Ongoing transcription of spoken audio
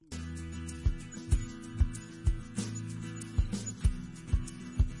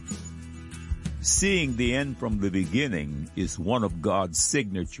Seeing the end from the beginning is one of God's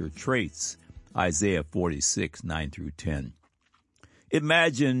signature traits, Isaiah 46, 9 through 10.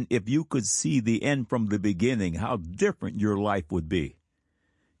 Imagine if you could see the end from the beginning, how different your life would be.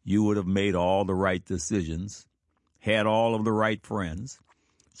 You would have made all the right decisions, had all of the right friends,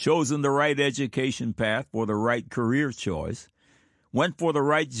 chosen the right education path for the right career choice, went for the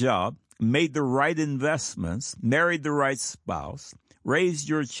right job, made the right investments, married the right spouse, raised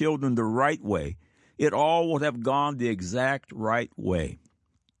your children the right way. It all would have gone the exact right way.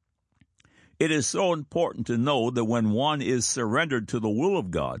 It is so important to know that when one is surrendered to the will of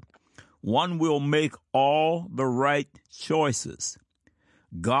God, one will make all the right choices.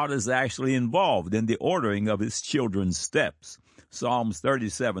 God is actually involved in the ordering of his children's steps. Psalms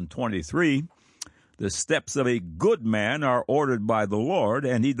 37:23, the steps of a good man are ordered by the Lord,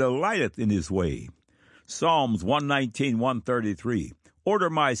 and he delighteth in his way. Psalms 119:133, order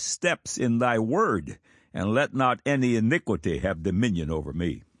my steps in thy word, and let not any iniquity have dominion over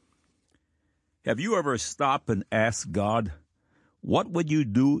me. Have you ever stopped and asked God, what would you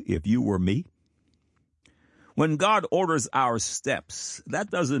do if you were me? When God orders our steps, that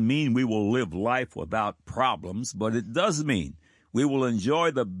doesn't mean we will live life without problems, but it does mean we will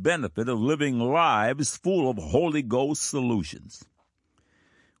enjoy the benefit of living lives full of Holy Ghost solutions.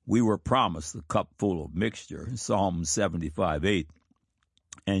 We were promised a cup full of mixture, Psalm 75:8.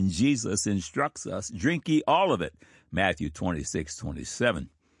 And Jesus instructs us, drink ye all of it, Matthew 26:27.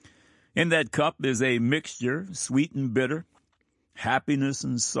 In that cup is a mixture, sweet and bitter, happiness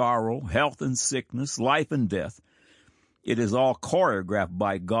and sorrow, health and sickness, life and death. It is all choreographed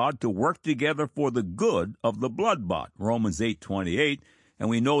by God to work together for the good of the blood-bought, Romans 8:28. And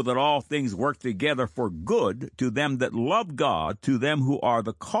we know that all things work together for good to them that love God, to them who are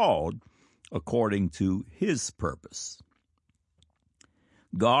the called according to his purpose.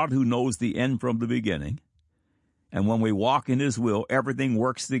 God, who knows the end from the beginning, and when we walk in his will, everything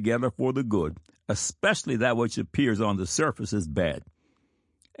works together for the good, especially that which appears on the surface as bad.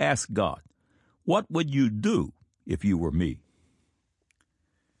 Ask God, what would you do if you were me?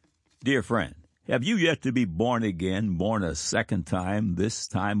 Dear friend, have you yet to be born again, born a second time, this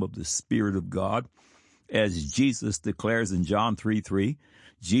time of the Spirit of God? As Jesus declares in John 3:3,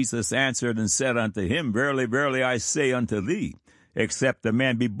 Jesus answered and said unto him, verily, verily, I say unto thee, except a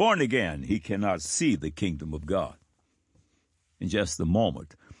man be born again, he cannot see the kingdom of God. In just a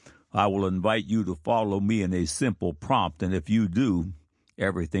moment, I will invite you to follow me in a simple prompt, and if you do,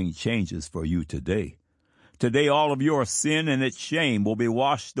 everything changes for you today. Today, all of your sin and its shame will be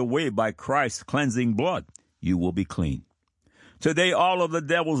washed away by Christ's cleansing blood. You will be clean. Today, all of the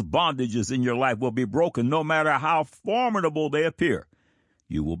devil's bondages in your life will be broken, no matter how formidable they appear.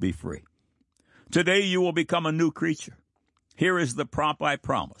 You will be free. Today, you will become a new creature. Here is the prompt I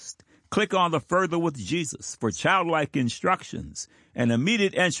promised. Click on the Further with Jesus for childlike instructions and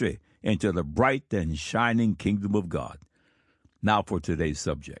immediate entry into the bright and shining kingdom of God. Now for today's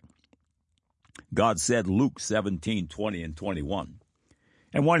subject. God said, Luke 17:20 and 21,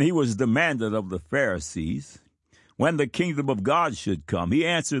 and when he was demanded of the Pharisees, when the kingdom of God should come, he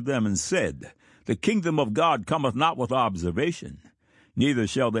answered them and said, the kingdom of God cometh not with observation, neither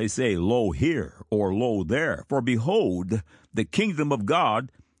shall they say, lo here, or lo there. For behold, the kingdom of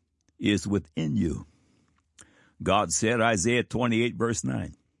God is within you. God said, Isaiah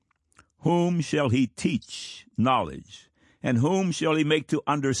 28:9, whom shall he teach knowledge, and whom shall he make to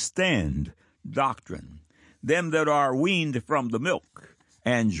understand doctrine? Them that are weaned from the milk,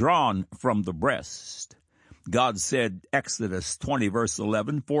 and drawn from the breast. God said, Exodus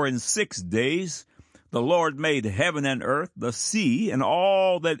 20:11, for in 6 days the Lord made heaven and earth, the sea, and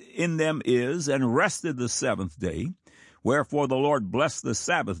all that in them is, and rested the seventh day. Wherefore the Lord blessed the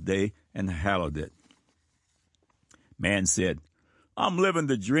Sabbath day and hallowed it. Man said, I'm living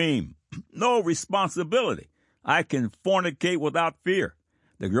the dream. No responsibility. I can fornicate without fear.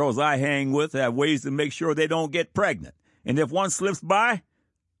 The girls I hang with have ways to make sure they don't get pregnant. And if one slips by,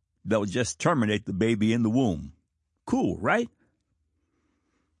 they'll just terminate the baby in the womb. Cool, right?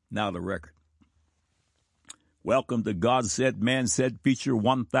 Now the record. Welcome to God Said, Man Said feature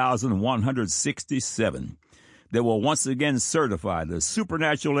 1167. That will once again certify the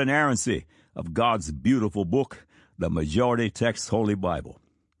supernatural inerrancy of God's beautiful book, the majority text Holy Bible.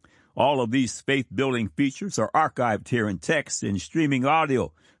 All of these faith-building features are archived here in text and streaming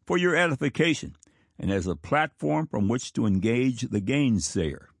audio for your edification and as a platform from which to engage the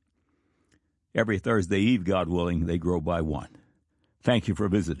gainsayer. Every Thursday Eve, God willing, they grow by one. Thank you for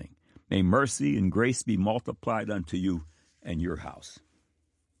visiting. May mercy and grace be multiplied unto you and your house.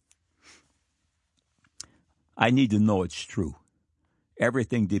 I need to know it's true.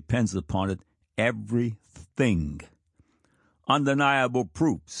 Everything depends upon it everything. Undeniable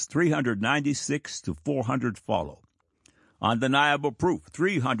proofs, 396 to 400 follow. Undeniable proof,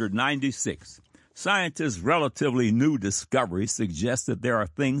 396. Scientists' relatively new discoveries suggest that there are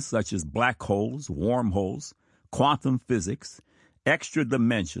things such as black holes, wormholes, quantum physics, extra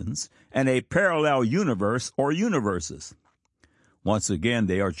dimensions, and a parallel universe or universes. Once again,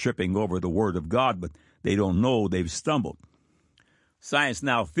 they are tripping over the Word of God, but they don't know they've stumbled. Science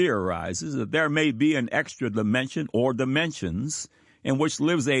now theorizes that there may be an extra dimension or dimensions in which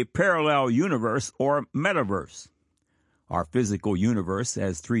lives a parallel universe or metaverse. Our physical universe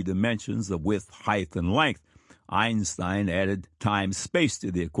has 3 dimensions of width, height, and length. Einstein added time-space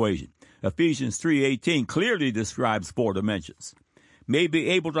to the equation. Ephesians 3:18 clearly describes 4 dimensions. May be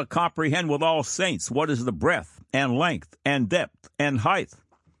able to comprehend with all saints what is the breadth and length and depth and height.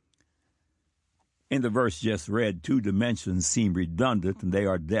 In the verse just read, 2 dimensions seem redundant, and they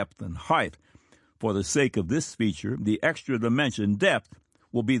are depth and height. For the sake of this feature, the extra dimension, depth,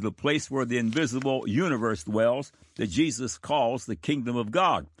 will be the place where the invisible universe dwells that Jesus calls the kingdom of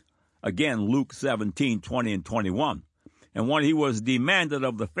God. Again, Luke 17:20 and 21. And when he was demanded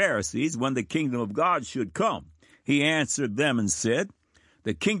of the Pharisees when the kingdom of God should come, he answered them and said,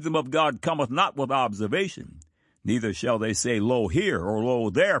 The kingdom of God cometh not with observation, neither shall they say, Lo here, or lo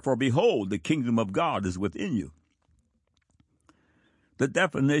there, for behold, the kingdom of God is within you. The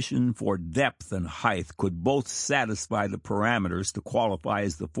definition for depth and height could both satisfy the parameters to qualify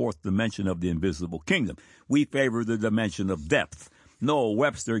as the 4th dimension of the invisible kingdom. We favor the dimension of depth. Noah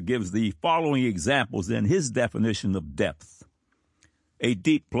Webster gives the following examples in his definition of depth. A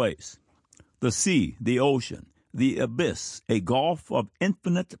deep place, the sea, the ocean, the abyss, a gulf of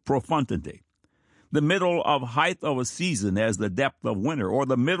infinite profundity. The middle of height of a season as the depth of winter, or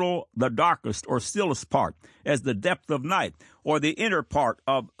the middle, the darkest or stillest part as the depth of night, or the inner part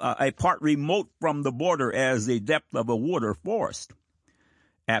of a part remote from the border as the depth of a wood or forest.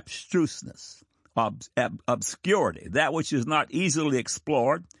 Abstruseness, obscurity, that which is not easily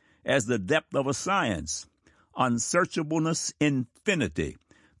explored as the depth of a science. Unsearchableness, infinity,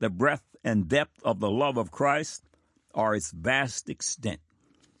 the breadth and depth of the love of Christ are its vast extent.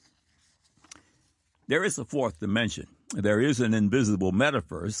 There is a 4th dimension. There is an invisible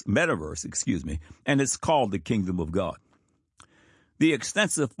metaverse, and it's called the kingdom of God. The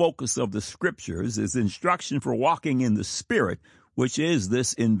extensive focus of the scriptures is instruction for walking in the Spirit, which is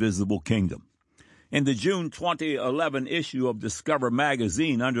this invisible kingdom. In the June 2011 issue of Discover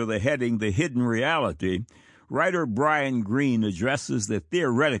magazine, under the heading The Hidden Reality, writer Brian Greene addresses the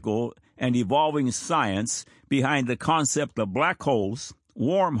theoretical and evolving science behind the concept of black holes,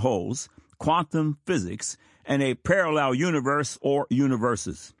 wormholes, quantum physics, and a parallel universe or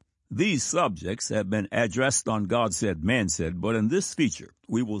universes. These subjects have been addressed on God Said, Man Said, but in this feature,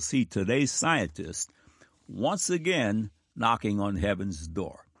 we will see today's scientists once again knocking on heaven's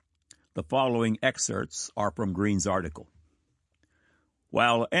door. The following excerpts are from Greene's article.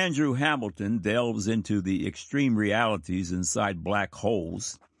 While Andrew Hamilton delves into the extreme realities inside black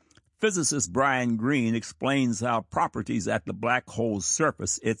holes, physicist Brian Greene explains how properties at the black hole's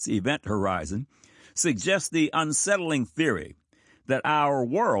surface, its event horizon, suggest the unsettling theory that our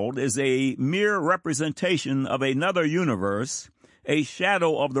world is a mere representation of another universe, a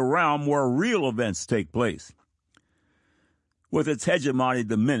shadow of the realm where real events take place. With its hegemony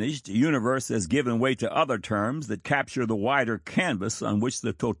diminished, the universe has given way to other terms that capture the wider canvas on which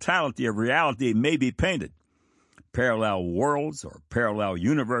the totality of reality may be painted. Parallel worlds, or parallel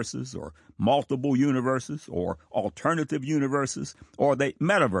universes, or multiple universes, or alternative universes, or the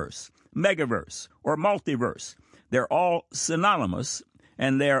metaverse, megaverse, or multiverse. They're all synonymous,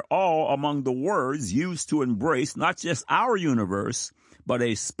 and they're all among the words used to embrace not just our universe, but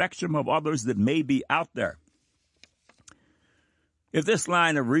a spectrum of others that may be out there. If this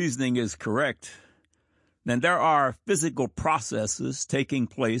line of reasoning is correct, then there are physical processes taking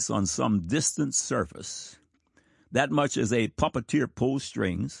place on some distant surface that much as a puppeteer pulls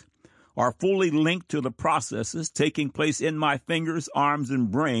strings, are fully linked to the processes taking place in my fingers, arms,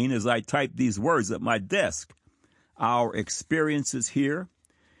 and brain as I type these words at my desk. Our experiences here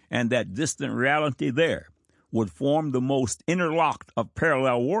and that distant reality there would form the most interlocked of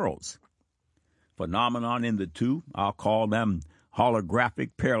parallel worlds. Phenomenon in the two, I'll call them holographic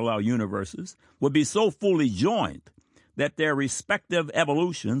parallel universes, would be so fully joined that their respective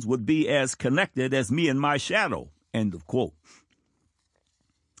evolutions would be as connected as me and my shadow. End of quote.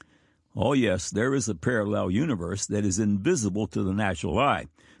 Oh yes, there is a parallel universe that is invisible to the natural eye.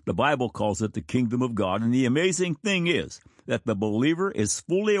 The Bible calls it the kingdom of God, and the amazing thing is that the believer is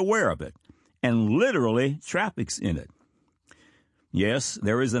fully aware of it and literally traffics in it. Yes,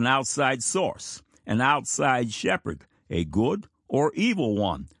 there is an outside source, an outside shepherd, a good or evil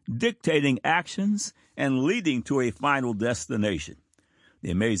one, dictating actions and leading to a final destination.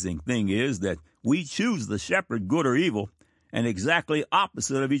 The amazing thing is that we choose the shepherd, good or evil, and exactly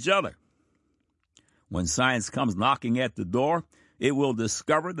opposite of each other. When science comes knocking at the door, it will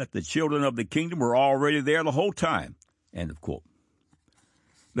discover that the children of the kingdom were already there the whole time. End of quote.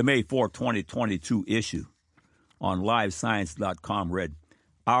 The May 4, 2022 issue on livescience.com read,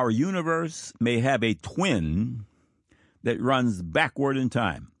 "Our universe may have a twin that runs backward in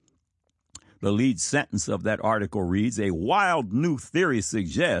time." The lead sentence of that article reads, "A wild new theory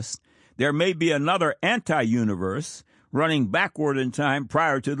suggests there may be another anti-universe running backward in time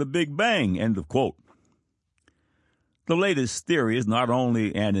prior to the Big Bang." End of quote. The latest theory is not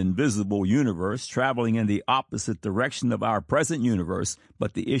only an invisible universe traveling in the opposite direction of our present universe,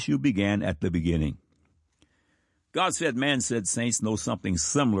 but the issue began at the beginning. God said, man said, saints know something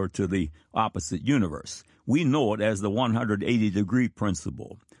similar to the opposite universe. We know it as the 180-degree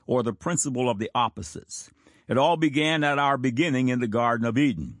principle, or the principle of the opposites. It all began at our beginning in the Garden of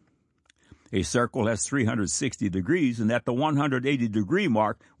Eden. A circle has 360 degrees, and at the 180-degree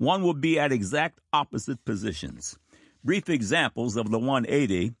mark, one will be at exact opposite positions. Brief examples of the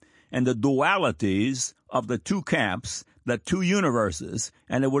 180 and the dualities of the two camps, the two universes,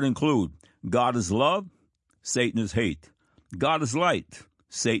 and it would include God is love, Satan is hate. God is light,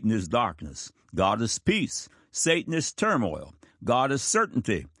 Satan is darkness. God is peace, Satan is turmoil. God is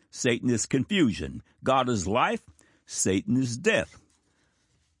certainty, Satan is confusion. God is life, Satan is death.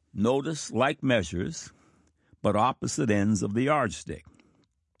 Notice like measures, but opposite ends of the yardstick.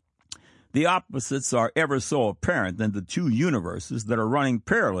 The opposites are ever so apparent in the two universes that are running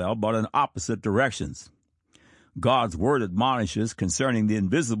parallel but in opposite directions. God's word admonishes concerning the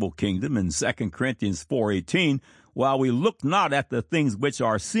invisible kingdom in 2 Corinthians 4:18, "While we look not at the things which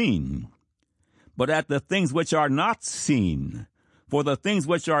are seen, but at the things which are not seen. For the things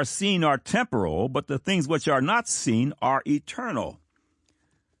which are seen are temporal, but the things which are not seen are eternal."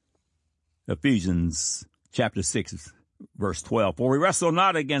 Ephesians chapter 6, verse 12, "For we wrestle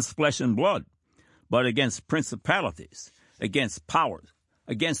not against flesh and blood, but against principalities, against powers,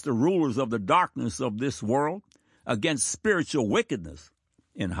 against the rulers of the darkness of this world, against spiritual wickedness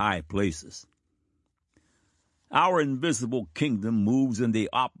in high places." Our invisible kingdom moves in the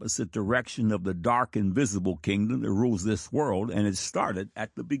opposite direction of the dark invisible kingdom that rules this world, and it started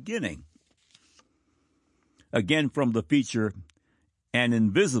at the beginning. Again, from the feature, "An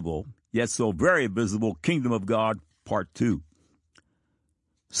Invisible, Yet So Very Visible Kingdom of God," Part 2.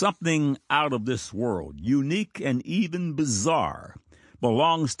 Something out of this world, unique and even bizarre,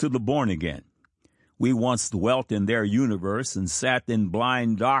 belongs to the born-again. We once dwelt in their universe and sat in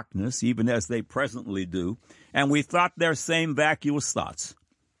blind darkness, even as they presently do, and we thought their same vacuous thoughts.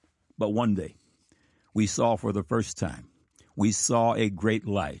 But one day, we saw for the first time, we saw a great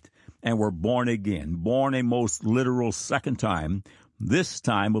light, and were born again, born a most literal second time, this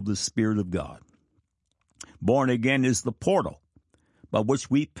time of the Spirit of God. Born again is the portal by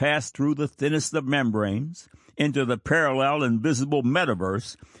which we pass through the thinnest of membranes into the parallel invisible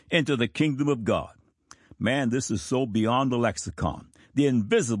metaverse, into the kingdom of God. Man, this is so beyond the lexicon. The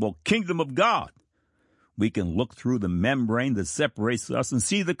invisible kingdom of God. We can look through the membrane that separates us and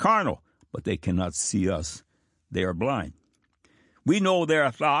see the carnal, but they cannot see us. They are blind. We know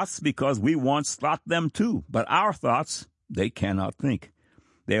their thoughts because we once thought them too, but our thoughts they cannot think.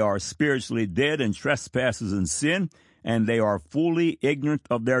 They are spiritually dead in trespasses and sin, and they are fully ignorant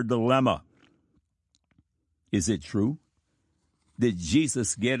of their dilemma. Is it true? Did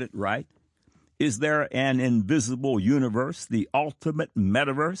Jesus get it right? Is there an invisible universe, the ultimate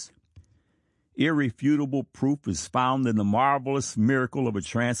metaverse? Irrefutable proof is found in the marvelous miracle of a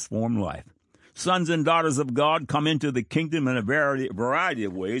transformed life. Sons and daughters of God come into the kingdom in a variety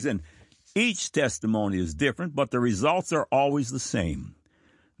of ways, and each testimony is different, but the results are always the same.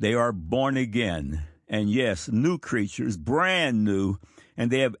 They are born again, and yes, new creatures, brand new,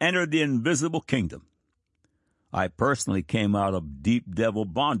 and they have entered the invisible kingdom. I personally came out of deep devil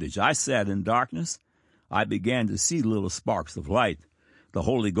bondage. I sat in darkness. I began to see little sparks of light. The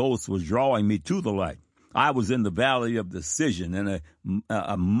Holy Ghost was drawing me to the light. I was in the valley of decision, and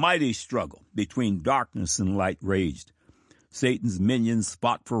a mighty struggle between darkness and light raged. Satan's minions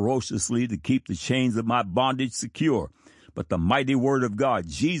fought ferociously to keep the chains of my bondage secure, but the mighty word of God,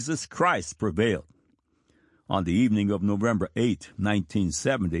 Jesus Christ, prevailed. On the evening of November 8,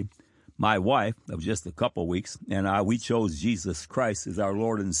 1970, my wife of just a couple weeks and we chose Jesus Christ as our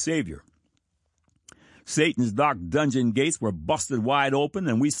Lord and Savior. Satan's dark dungeon gates were busted wide open,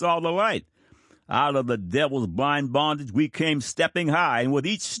 and we saw the light. Out of the devil's blind bondage, we came stepping high, and with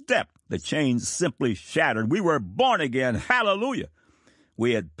each step, the chains simply shattered. We were born again. Hallelujah.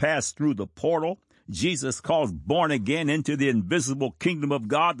 We had passed through the portal Jesus calls born again into the invisible kingdom of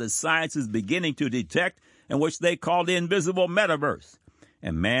God that science is beginning to detect, and which they call the invisible metaverse.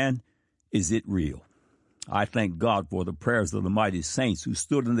 And man, is it real. I thank God for the prayers of the mighty saints who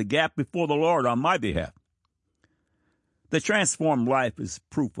stood in the gap before the Lord on my behalf. The transformed life is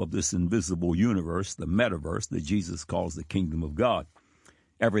proof of this invisible universe, the metaverse that Jesus calls the kingdom of God.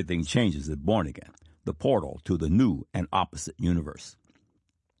 Everything changes at born again, the portal to the new and opposite universe.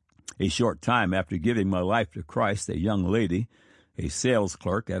 A short time after giving my life to Christ, a young lady, a sales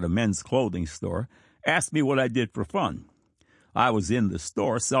clerk at a men's clothing store, asked me what I did for fun. I was in the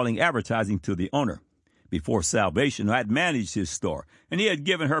store selling advertising to the owner. Before salvation, I had managed his store, and he had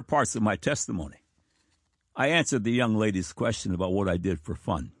given her parts of my testimony. I answered the young lady's question about what I did for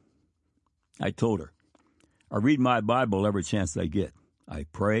fun. I told her, I read my Bible every chance I get. I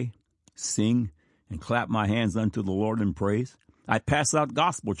pray, sing, and clap my hands unto the Lord in praise. I pass out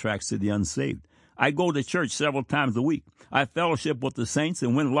gospel tracts to the unsaved. I go to church several times a week. I fellowship with the saints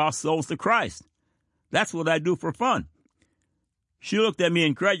and win lost souls to Christ. That's what I do for fun. She looked at me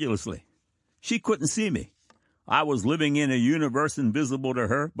incredulously. She couldn't see me. I was living in a universe invisible to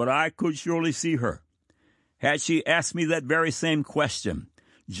her, but I could surely see her. Had she asked me that very same question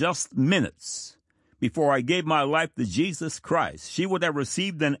just minutes before I gave my life to Jesus Christ, she would have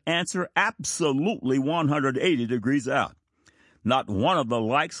received an answer absolutely 180 degrees out. Not one of the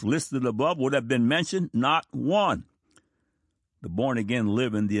likes listed above would have been mentioned, not one. The born-again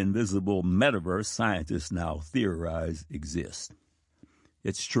live in the invisible metaverse scientists now theorize exists.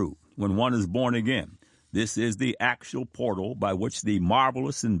 It's true. When one is born again, this is the actual portal by which the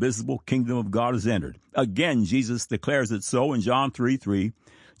marvelous invisible kingdom of God is entered. Again, Jesus declares it so in John 3:3.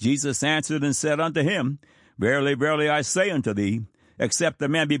 Jesus answered and said unto him, Verily, verily, I say unto thee, except a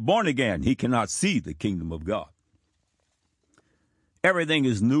man be born again, he cannot see the kingdom of God. Everything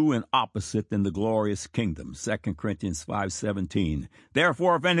is new and opposite in the glorious kingdom. 2 Corinthians 5:17.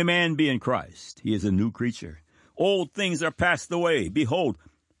 Therefore, if any man be in Christ, he is a new creature. Old things are passed away. Behold,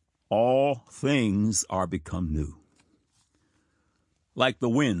 all things are become new. Like the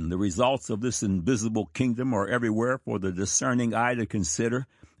wind, the results of this invisible kingdom are everywhere for the discerning eye to consider,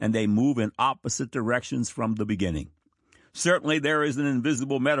 and they move in opposite directions from the beginning. Certainly there is an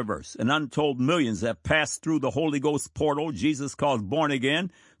invisible metaverse, and untold millions have passed through the Holy Ghost portal Jesus calls born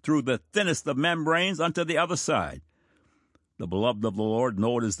again, through the thinnest of membranes unto the other side. The beloved of the Lord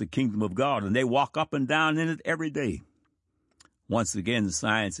know it as the kingdom of God, and they walk up and down in it every day. Once again,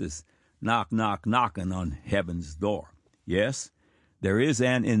 science is knocking on heaven's door. Yes, there is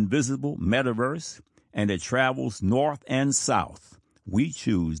an invisible metaverse, and it travels north and south. We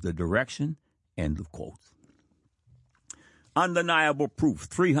choose the direction. End of quote. Undeniable proof,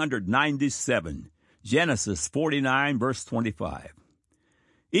 397, Genesis 49, verse 25.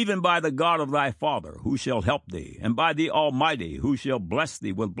 Even by the God of thy father, who shall help thee, and by the Almighty, who shall bless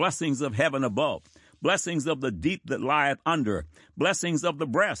thee with blessings of heaven above, blessings of the deep that lieth under, blessings of the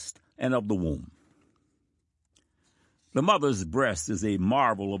breast and of the womb. The mother's breast is a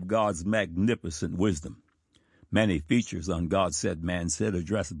marvel of God's magnificent wisdom. Many features on God Said, Man Said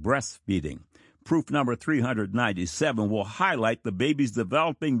address breastfeeding. Proof number 397 will highlight the baby's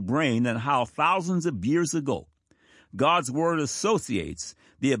developing brain and how thousands of years ago, God's word associates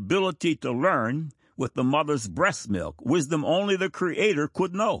the ability to learn with the mother's breast milk, wisdom only the Creator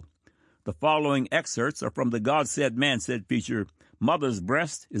could know. The following excerpts are from the God Said, Man Said feature, Mother's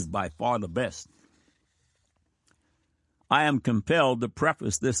Breast is by far the best. I am compelled to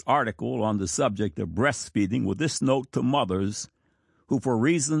preface this article on the subject of breastfeeding with this note to mothers who, for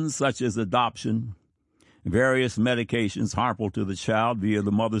reasons such as adoption, various medications harmful to the child via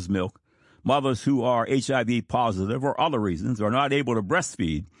the mother's milk, mothers who are HIV positive or other reasons are not able to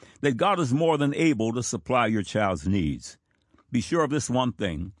breastfeed, that God is more than able to supply your child's needs. Be sure of this one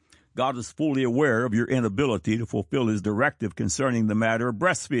thing. God is fully aware of your inability to fulfill his directive concerning the matter of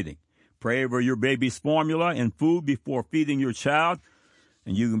breastfeeding. Pray over your baby's formula and food before feeding your child,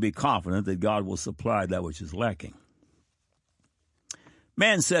 and you can be confident that God will supply that which is lacking.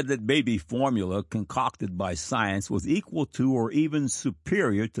 Man said that baby formula concocted by science was equal to or even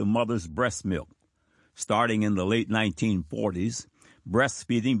superior to mother's breast milk. Starting in the late 1940s,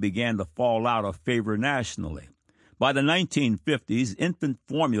 breastfeeding began to fall out of favor nationally. By the 1950s, infant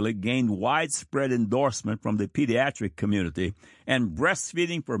formula gained widespread endorsement from the pediatric community, and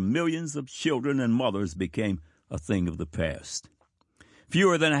breastfeeding for millions of children and mothers became a thing of the past.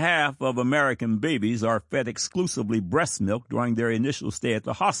 Fewer than half of American babies are fed exclusively breast milk during their initial stay at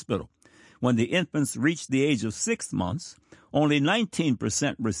the hospital, When the infants reached the age of 6 months, only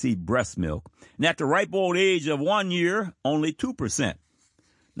 19% received breast milk, and at the ripe old age of 1 year, only 2%.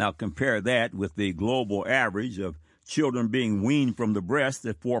 Now compare that with the global average of children being weaned from the breast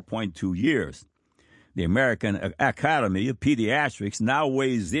at 4.2 years. The American Academy of Pediatrics now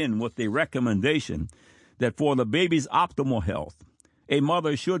weighs in with the recommendation that for the baby's optimal health, a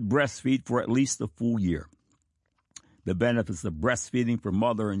mother should breastfeed for at least a full year. The benefits of breastfeeding for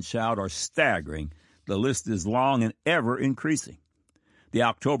mother and child are staggering. The list is long and ever increasing. The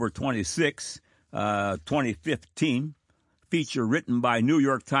October 26, 2015 feature written by New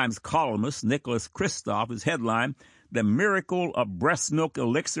York Times columnist Nicholas Kristof is headlined, "The Miracle of Breast Milk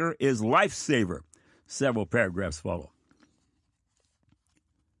Elixir is Lifesaver." Several paragraphs follow.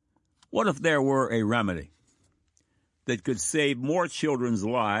 What if there were a remedy that could save more children's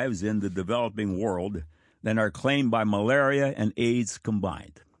lives in the developing world than are claimed by malaria and AIDS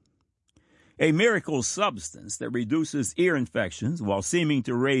combined? A miracle substance that reduces ear infections while seeming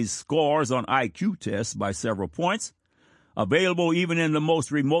to raise scores on IQ tests by several points, available even in the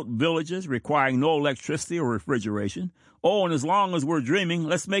most remote villages requiring no electricity or refrigeration. Oh, and as long as we're dreaming,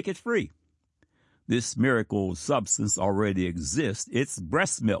 let's make it free. This miracle substance already exists. It's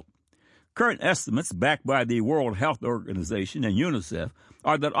breast milk. Current estimates backed by the World Health Organization and UNICEF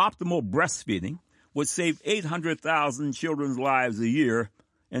are that optimal breastfeeding would save 800,000 children's lives a year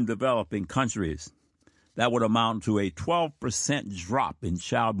in developing countries. That would amount to a 12% drop in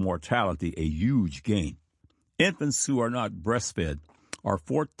child mortality, a huge gain. Infants who are not breastfed are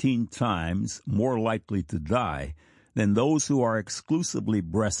 14 times more likely to die than those who are exclusively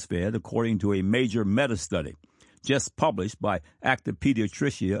breastfed, according to a major meta-study just published by Active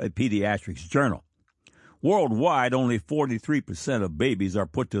Pediatricia, a pediatrics journal. Worldwide, only 43% of babies are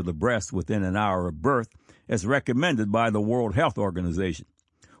put to the breast within an hour of birth, as recommended by the World Health Organization.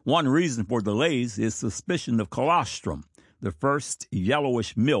 One reason for delays is suspicion of colostrum, the first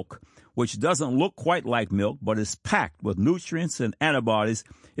yellowish milk, which doesn't look quite like milk but is packed with nutrients and antibodies.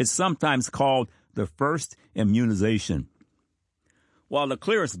 It's sometimes called the first immunization. While the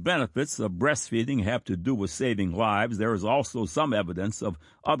clearest benefits of breastfeeding have to do with saving lives, there is also some evidence of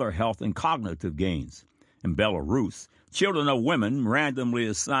other health and cognitive gains. In Belarus, children of women randomly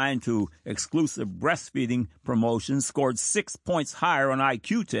assigned to exclusive breastfeeding promotions scored 6 points higher on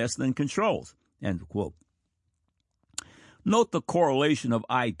IQ tests than controls. End quote. Note the correlation of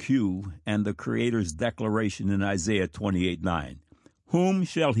IQ and the Creator's declaration in Isaiah 28:9. Whom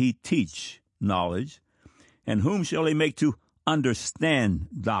shall he teach knowledge, and whom shall he make to understand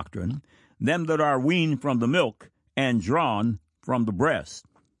doctrine? Them that are weaned from the milk and drawn from the breast.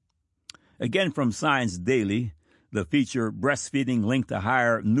 Again, from Science Daily, the feature Breastfeeding Linked to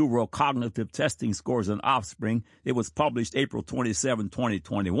Higher Neurocognitive Testing Scores in Offspring. It was published April 27,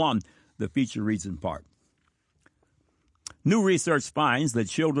 2021. The feature reads in part, new research finds that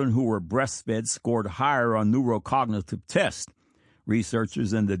children who were breastfed scored higher on neurocognitive tests.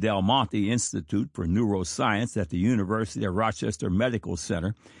 Researchers in the Del Monte Institute for Neuroscience at the University of Rochester Medical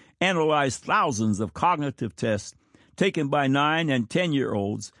Center analyzed thousands of cognitive tests taken by 9 and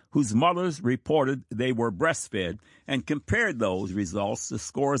 10-year-olds whose mothers reported they were breastfed and compared those results to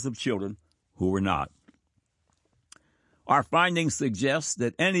scores of children who were not. Our findings suggest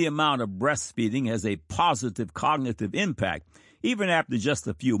that any amount of breastfeeding has a positive cognitive impact, even after just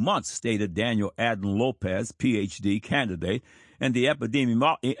a few months, stated Daniel Adden Lopez, Ph.D. candidate, and the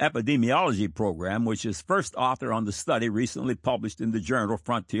epidemiology program, which is first author on the study recently published in the journal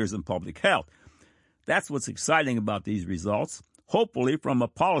Frontiers in Public Health. That's what's exciting about these results, hopefully from a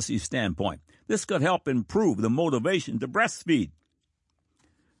policy standpoint. This could help improve the motivation to breastfeed.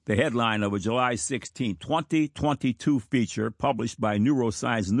 The headline of a July 16, 2022 feature published by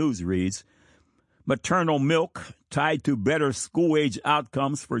Neuroscience News reads, Maternal milk tied to better school-age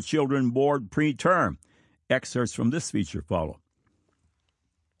outcomes for children born preterm. Excerpts from this feature follow.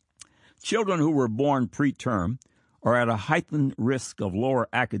 Children who were born preterm are at a heightened risk of lower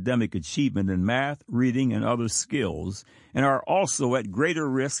academic achievement in math, reading, and other skills, and are also at greater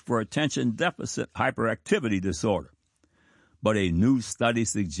risk for attention deficit hyperactivity disorder. But a new study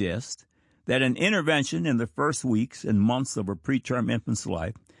suggests that an intervention in the first weeks and months of a preterm infant's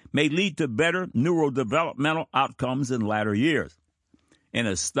life may lead to better neurodevelopmental outcomes in latter years. In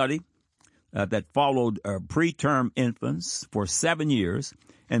a study that followed preterm infants for 7 years,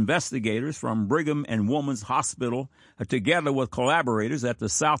 investigators from Brigham and Women's Hospital, together with collaborators at the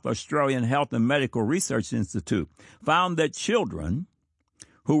South Australian Health and Medical Research Institute, found that children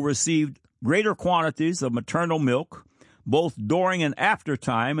who received greater quantities of maternal milk, both during and after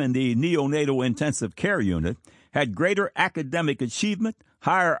time in the neonatal intensive care unit, had greater academic achievement,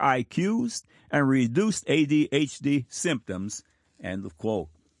 higher IQs, and reduced ADHD symptoms, end of quote.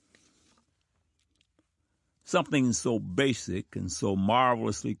 Something so basic and so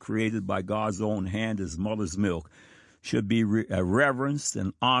marvelously created by God's own hand as mother's milk should be reverenced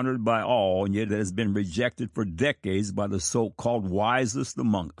and honored by all, and yet it has been rejected for decades by the so-called wisest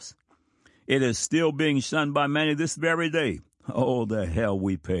among us. It is still being shunned by many this very day. Oh, the hell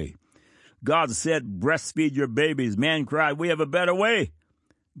we pay. God said, breastfeed your babies. Man cried, we have a better way.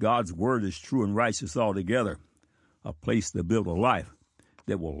 God's word is true and righteous altogether, a place to build a life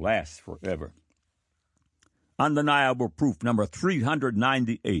that will last forever. Undeniable proof number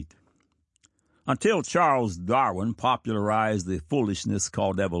 398. Until Charles Darwin popularized the foolishness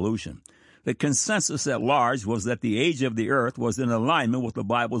called evolution, the consensus at large was that the age of the earth was in alignment with the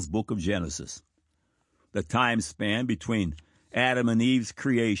Bible's book of Genesis. The time span between Adam and Eve's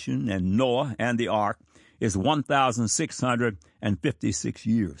creation and Noah and the ark is 1,656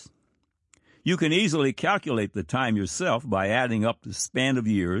 years. You can easily calculate the time yourself by adding up the span of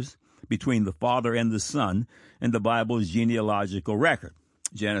years between the Father and the Son in the Bible's genealogical record.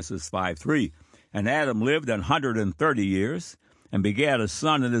 Genesis 5:3. And Adam lived 130 years and begat a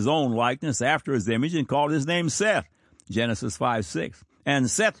son in his own likeness after his image and called his name Seth. Genesis 5:6.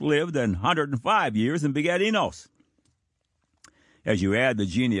 And Seth lived 105 years and begat Enos. As you add the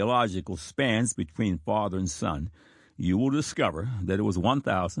genealogical spans between father and son, you will discover that it was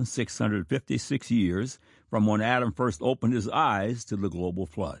 1,656 years from when Adam first opened his eyes to the global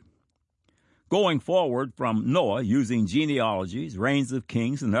flood. Going forward from Noah, using genealogies, reigns of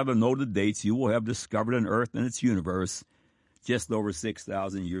kings, and other noted dates, you will have discovered an earth and its universe just over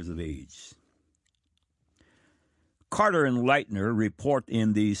 6,000 years of age. Carter and Leitner report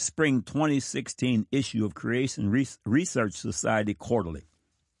in the spring 2016 issue of Creation Research Society Quarterly.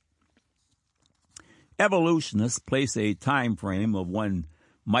 Evolutionists place a time frame of when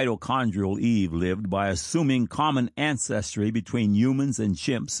mitochondrial Eve lived by assuming common ancestry between humans and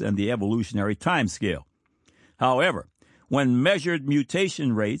chimps and the evolutionary timescale. However, when measured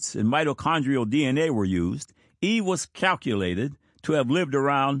mutation rates in mitochondrial DNA were used, Eve was calculated to have lived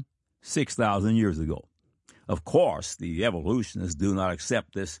around 6,000 years ago. Of course, the evolutionists do not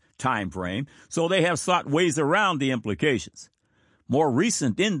accept this time frame, so they have sought ways around the implications. More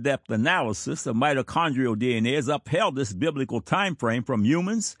recent in-depth analysis of mitochondrial DNA has upheld this biblical time frame from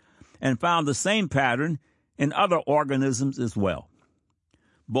humans and found the same pattern in other organisms as well.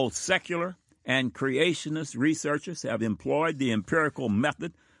 Both secular and creationist researchers have employed the empirical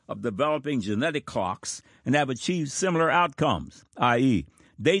method of developing genetic clocks and have achieved similar outcomes, i.e.,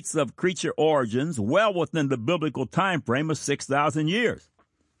 dates of creature origins well within the biblical time frame of 6,000 years.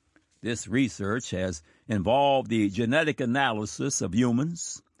 This research has involved the genetic analysis of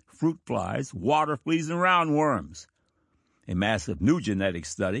humans, fruit flies, water fleas, and roundworms. A massive new genetic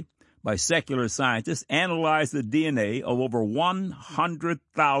study by secular scientists analyzed the DNA of over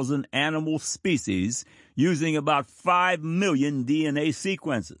 100,000 animal species using about 5 million DNA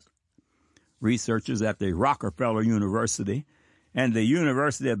sequences. Researchers at the Rockefeller University and the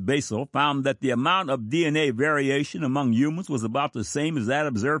University of Basel found that the amount of DNA variation among humans was about the same as that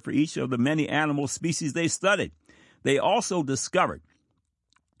observed for each of the many animal species they studied. They also discovered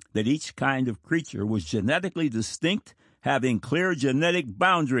that each kind of creature was genetically distinct, having clear genetic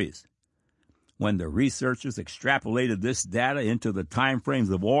boundaries. When the researchers extrapolated this data into the time frames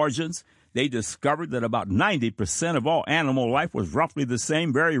of origins, they discovered that about 90% of all animal life was roughly the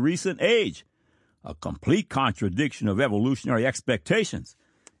same very recent age. A complete contradiction of evolutionary expectations.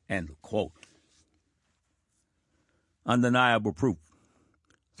 End of quote. Undeniable proof.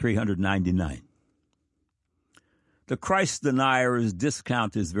 399. The Christ deniers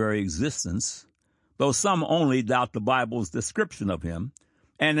discount his very existence, though some only doubt the Bible's description of him,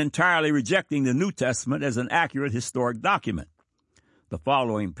 and entirely rejecting the New Testament as an accurate historic document. The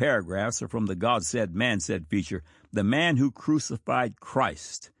following paragraphs are from the God Said, Man Said feature, The Man Who Crucified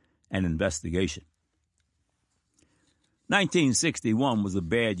Christ, an investigation. 1961 was a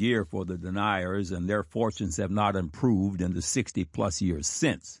bad year for the deniers, and their fortunes have not improved in the 60-plus years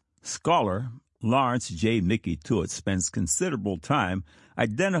since. Scholar Lawrence J. Mickey Tuitt spends considerable time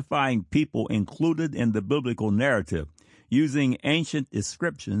identifying people included in the biblical narrative using ancient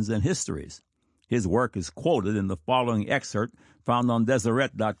inscriptions and histories. His work is quoted in the following excerpt found on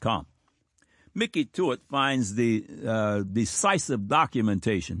Deseret.com. Mickey Tuitt finds the decisive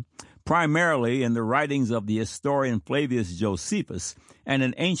documentation primarily in the writings of the historian Flavius Josephus and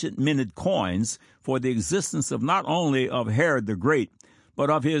in ancient minted coins for the existence of not only of Herod the Great, but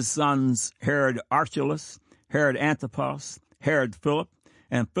of his sons Herod Archelaus, Herod Antipas, Herod Philip,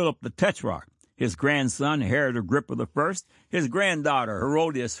 and Philip the Tetrarch, his grandson Herod Agrippa I, his granddaughter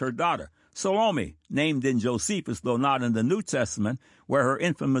Herodias, her daughter, Salome, named in Josephus, though not in the New Testament, where her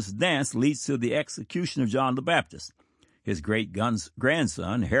infamous dance leads to the execution of John the Baptist, his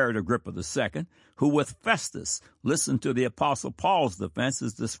great-grandson Herod Agrippa II, who with Festus listened to the Apostle Paul's defense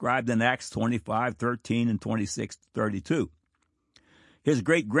as described in Acts 25:13 and 26:32. His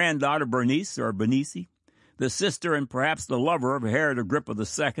great-granddaughter Bernice, the sister and perhaps the lover of Herod Agrippa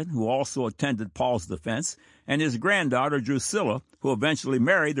II, who also attended Paul's defense, and his granddaughter Drusilla, who eventually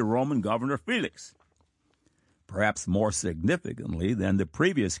married the Roman governor Felix. Perhaps more significantly than the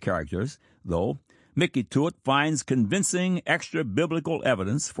previous characters, though, Mickey Tuitt finds convincing extra-biblical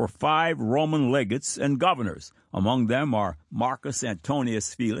evidence for 5 Roman legates and governors. Among them are Marcus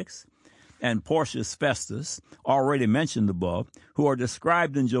Antonius Felix and Porcius Festus, already mentioned above, who are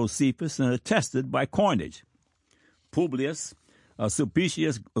described in Josephus and attested by coinage. Publius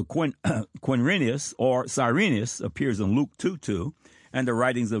Sulpicius Quirinius or Cyrenius appears in Luke 2:2 and the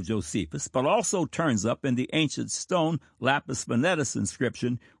writings of Josephus, but also turns up in the ancient stone lapis venetis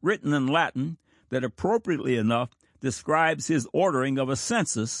inscription written in Latin that appropriately enough describes his ordering of a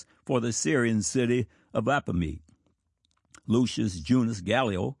census for the Syrian city of Apamea. Lucius Junius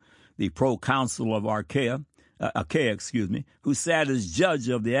Gallio, the proconsul of Achaia, who sat as judge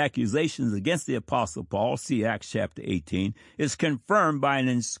of the accusations against the Apostle Paul, see Acts chapter 18, is confirmed by an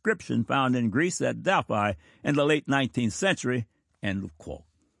inscription found in Greece at Delphi in the late 19th century, end of quote.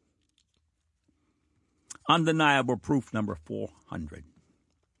 Undeniable proof number 400.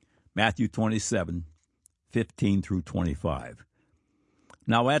 Matthew 27:15 through 25.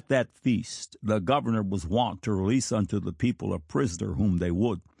 Now at that feast the governor was wont to release unto the people a prisoner whom they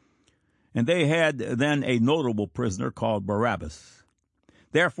would. And they had then a notable prisoner called Barabbas.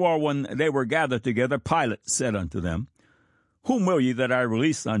 Therefore when they were gathered together, Pilate said unto them, Whom will ye that I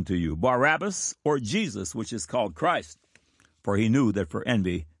release unto you, Barabbas or Jesus, which is called Christ? For he knew that for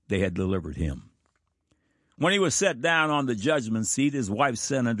envy they had delivered him. When he was set down on the judgment seat, his wife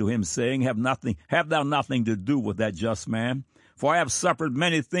said unto him, saying, Have thou nothing to do with that just man? For I have suffered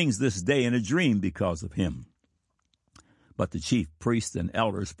many things this day in a dream because of him. But the chief priests and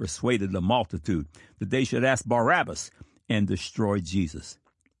elders persuaded the multitude that they should ask Barabbas and destroy Jesus.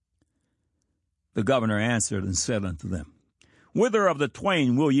 The governor answered and said unto them, Whither of the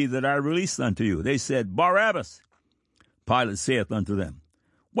twain will ye that I release unto you? They said, Barabbas. Pilate saith unto them,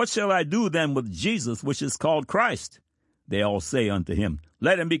 What shall I do then with Jesus, which is called Christ? They all say unto him,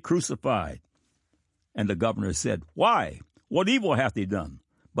 Let him be crucified. And the governor said, Why? What evil hath he done?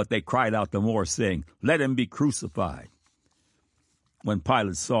 But they cried out the more, saying, Let him be crucified. When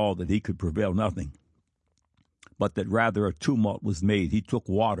Pilate saw that he could prevail nothing, but that rather a tumult was made, he took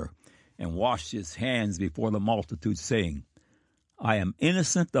water and washed his hands before the multitude, saying, I am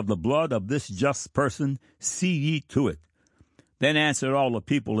innocent of the blood of this just person, see ye to it. Then answered all the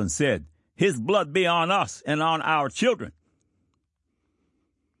people and said, His blood be on us and on our children.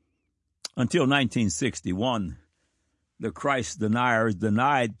 Until 1961, the Christ deniers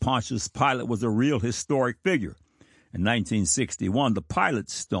denied Pontius Pilate was a real historic figure. In 1961, the Pilate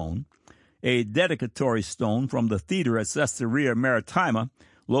stone, a dedicatory stone from the theater at Caesarea Maritima,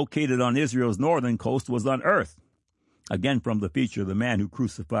 located on Israel's northern coast, was unearthed, again from the feature of the man who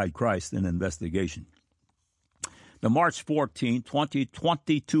crucified Christ in investigation. The March 14,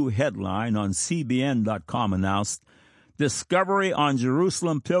 2022 headline on CBN.com announced, Discovery on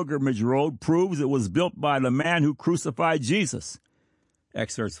Jerusalem Pilgrimage Road proves it was built by the man who crucified Jesus.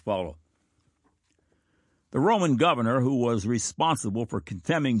 Excerpts follow. The Roman governor, who was responsible for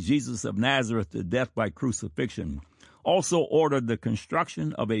condemning Jesus of Nazareth to death by crucifixion, also ordered the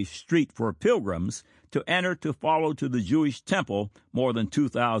construction of a street for pilgrims to enter to follow to the Jewish temple more than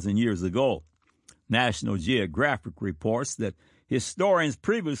 2,000 years ago. National Geographic reports that historians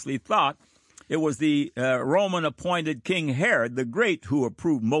previously thought it was the Roman-appointed King Herod the Great who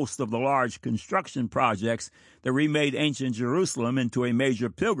approved most of the large construction projects that remade ancient Jerusalem into a major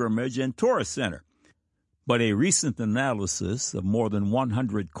pilgrimage and tourist center. But a recent analysis of more than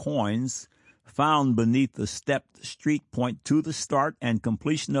 100 coins found beneath the stepped street point to the start and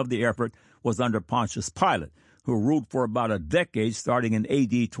completion of the effort was under Pontius Pilate, who ruled for about a decade starting in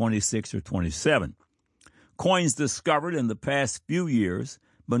AD 26 or 27. Coins discovered in the past few years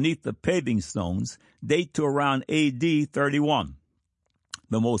beneath the paving stones date to around AD 31.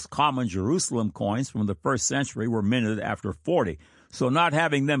 The most common Jerusalem coins from the first century were minted after 40, so not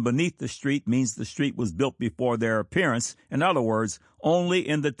having them beneath the street means the street was built before their appearance. In other words, only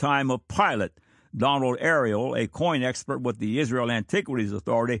in the time of Pilate. Donald Ariel, a coin expert with the Israel Antiquities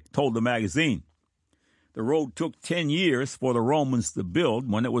Authority, told the magazine. The road took 10 years for the Romans to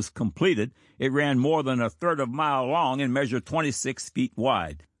build. When it was completed, it ran more than a third of a mile long and measured 26 feet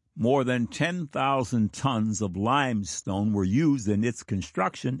wide. More than 10,000 tons of limestone were used in its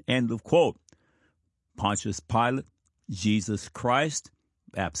construction. End of quote. Pontius Pilate, Jesus Christ?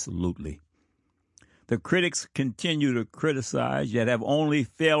 Absolutely. The critics continue to criticize, yet have only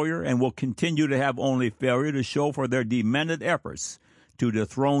failure and will continue to have only failure to show for their demented efforts to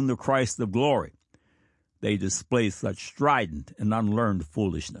dethrone the Christ of glory. They display such strident and unlearned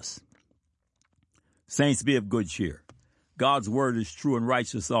foolishness. Saints, be of good cheer. God's word is true and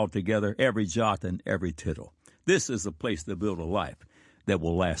righteous altogether, every jot and every tittle. This is a place to build a life that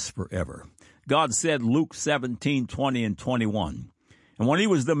will last forever. God said, Luke 17:20 and 21, and when he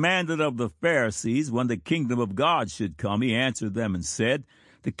was demanded of the Pharisees when the kingdom of God should come, he answered them and said,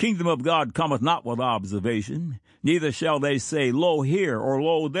 the kingdom of God cometh not with observation, neither shall they say, Lo here, or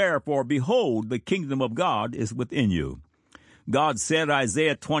Lo there, for behold, the kingdom of God is within you. God said,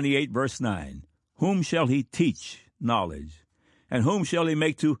 Isaiah 28, verse 9, whom shall he teach knowledge? And whom shall he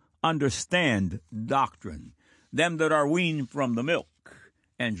make to understand doctrine? Them that are weaned from the milk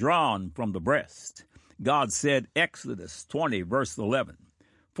and drawn from the breast. God said, Exodus 20, verse 11,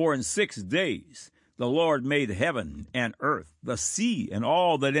 for in 6 days the Lord made heaven and earth, the sea, and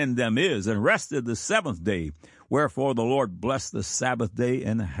all that in them is, and rested the 7th day. Wherefore the Lord blessed the Sabbath day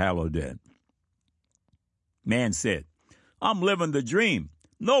and hallowed it. Man said, I'm living the dream.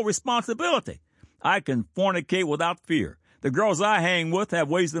 No responsibility. I can fornicate without fear. The girls I hang with have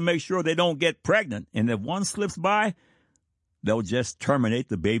ways to make sure they don't get pregnant, and if one slips by, they'll just terminate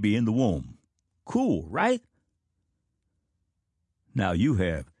the baby in the womb. Cool, right? Now you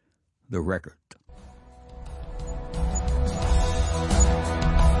have the record.